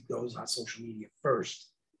sometimes it goes on social media first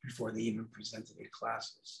before they even present it in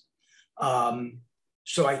classes.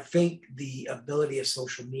 So I think the ability of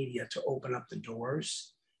social media to open up the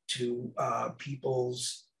doors to a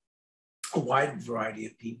wide variety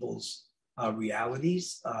of people's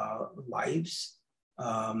realities, lives,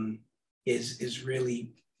 is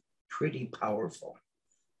really pretty powerful.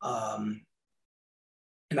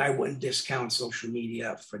 And I wouldn't discount social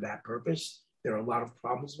media for that purpose. There are a lot of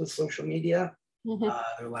problems with social media. Mm-hmm.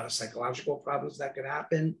 There are a lot of psychological problems that could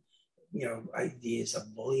happen. Ideas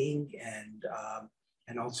of bullying and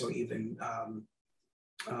also even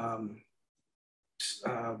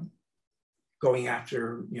going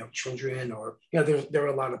after children, or there are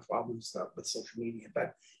a lot of problems with social media.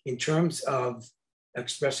 But in terms of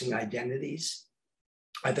expressing identities,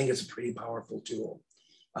 I think it's a pretty powerful tool,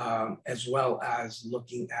 as well as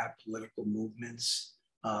looking at political movements,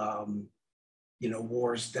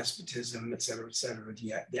 wars, despotism, et cetera, et cetera.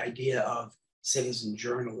 The idea of citizen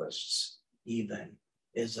journalists even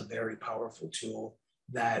is a very powerful tool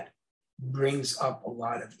that brings up a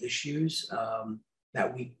lot of issues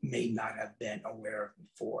that we may not have been aware of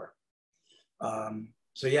before.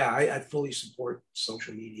 So yeah, I fully support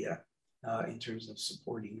social media in terms of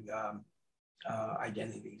supporting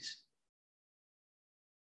identities.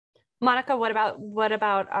 Monica, what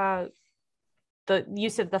about the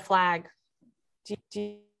use of the flag? Do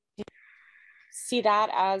you see that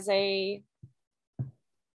as a...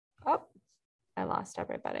 Oh, I lost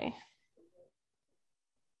everybody.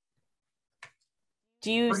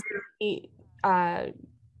 Do you see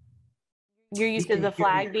your use of the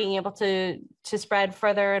flag being able to spread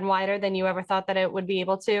further and wider than you ever thought that it would be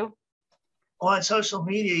able to? Well, on social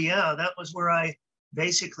media, yeah, that was where I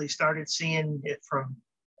basically started seeing it from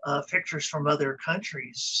pictures from other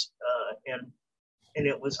countries, and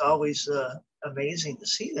it was always amazing to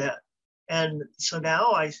see that. And so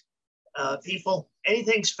now people,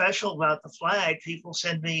 anything special about the flag, people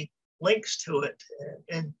send me links to it,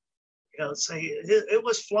 and say it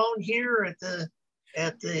was flown here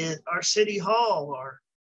at our city hall, or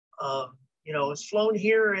it's flown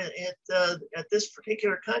here at this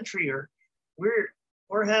particular country, or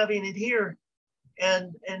we're having it here,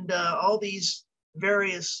 and all these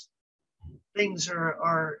various things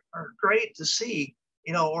are great to see,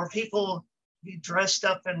 or people be dressed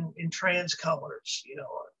up in trans colors,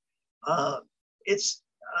 I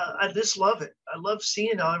just love it. I love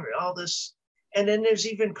seeing all this. And then there's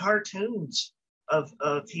even cartoons of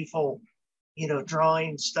people,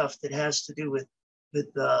 drawing stuff that has to do with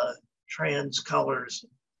trans colors,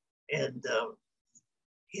 and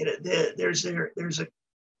there's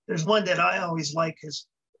one that I always like is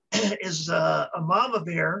a mama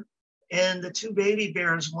bear and the two baby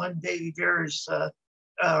bears. One baby bear is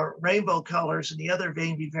rainbow colors, and the other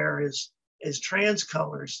baby bear is trans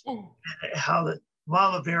colors. How the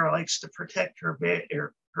mama bear likes to protect her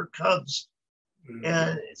cubs,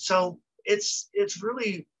 and so it's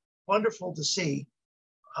really wonderful to see.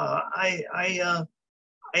 I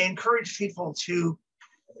encourage people to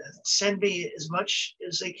send me as much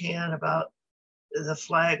as they can about the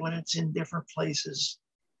flag when it's in different places,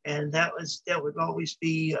 and that would always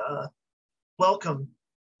be a welcome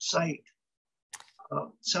sight.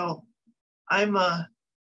 So I'm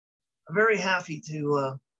very happy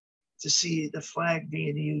to see the flag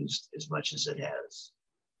being used as much as it has.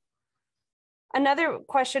 Another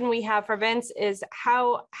question we have for Vince is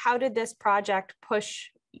how did this project push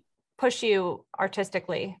you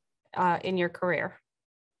artistically in your career?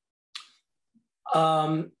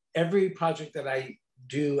 Every project that I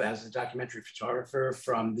do as a documentary photographer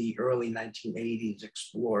from the early 1980s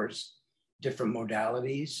explores different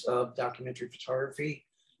modalities of documentary photography.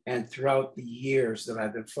 And throughout the years that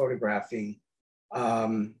I've been photographing,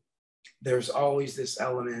 there's always this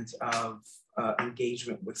element of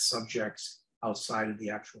engagement with subjects outside of the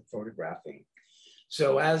actual photographing.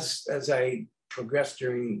 So as I progressed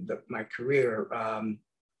during my career,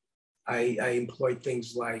 I employed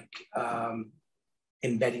things like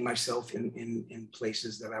embedding myself in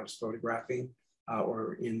places that I was photographing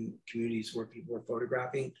or in communities where people were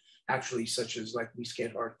photographing, actually such as like We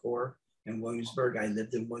Skate Hardcore in Williamsburg. I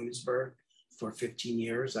lived in Williamsburg for 15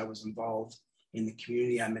 years. I was involved in the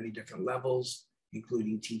community on many different levels,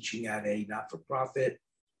 including teaching at a not-for-profit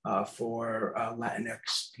for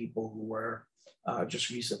Latinx people who were just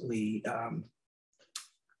recently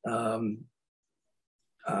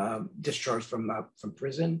discharged from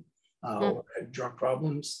prison or had drug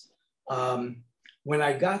problems. When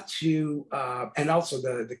I got to, and also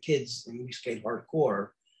the kids in We Skate Hardcore,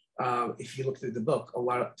 if you look through the book,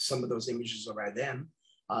 some of those images are by them.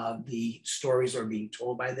 The stories are being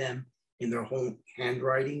told by them in their own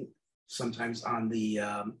handwriting, sometimes on the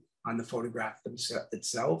photograph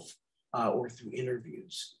itself or through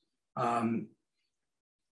interviews.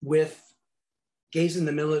 With Gays in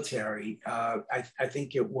the Military, I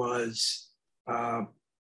think it was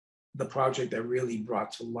the project that really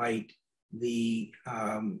brought to light the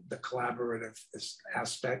collaborative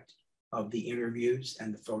aspect of the interviews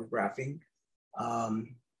and the photographing,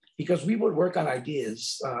 because we would work on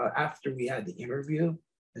ideas after we had the interview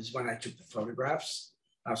is when I took the photographs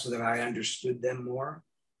so that I understood them more,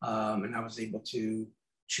 and I was able to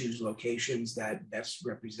choose locations that best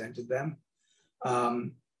represented them.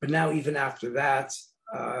 But now, even after that,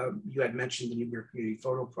 you had mentioned the Newburgh Community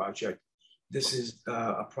Photo Project. This is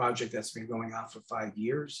a project that's been going on for 5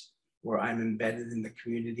 years, where I'm embedded in the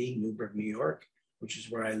community, Newburgh, New York, which is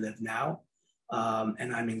where I live now.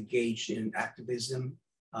 And I'm engaged in activism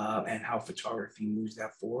and how photography moves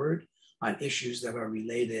that forward on issues that are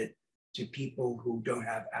related to people who don't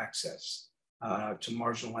have access to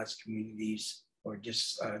marginalized communities or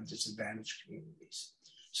disadvantaged communities.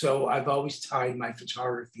 So I've always tied my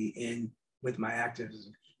photography in with my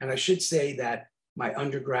activism. And I should say that my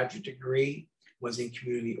undergraduate degree was in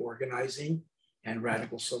community organizing and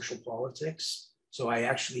radical social politics. So I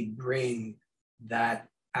actually bring that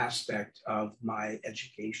aspect of my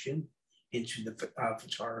education into the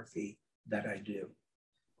photography that I do.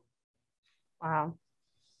 Wow.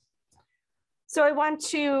 So I want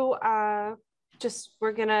to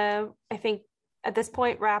we're gonna, I think, at this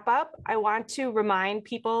point, wrap up. I want to remind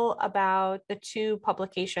people about the 2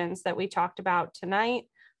 publications that we talked about tonight.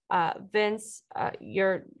 Vince,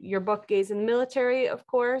 your book, Gays in the Military, of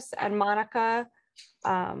course, and Monica,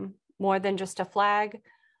 More Than Just a Flag.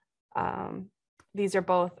 These are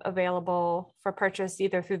both available for purchase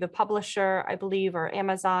either through the publisher, I believe, or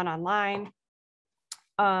Amazon online.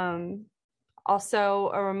 Also,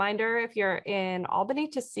 a reminder, if you're in Albany,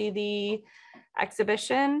 to see the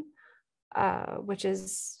exhibition, which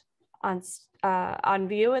is on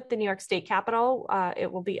view at the New York State Capitol.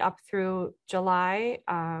 It will be up through July.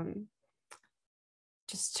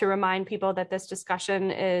 Just to remind people that this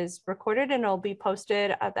discussion is recorded and it'll be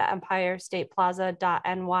posted at the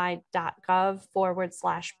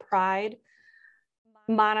empirestateplaza.ny.gov/pride.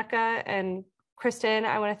 Monica and Kristen,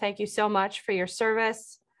 I want to thank you so much for your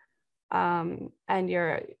service and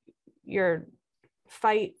your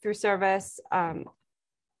fight through service.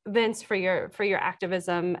 Vince, for your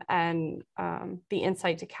activism and the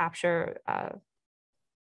insight to capture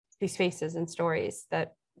these faces and stories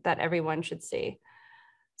that everyone should see.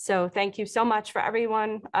 So thank you so much for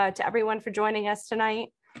everyone, to everyone for joining us tonight.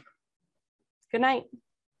 Good night.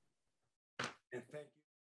 And thank you.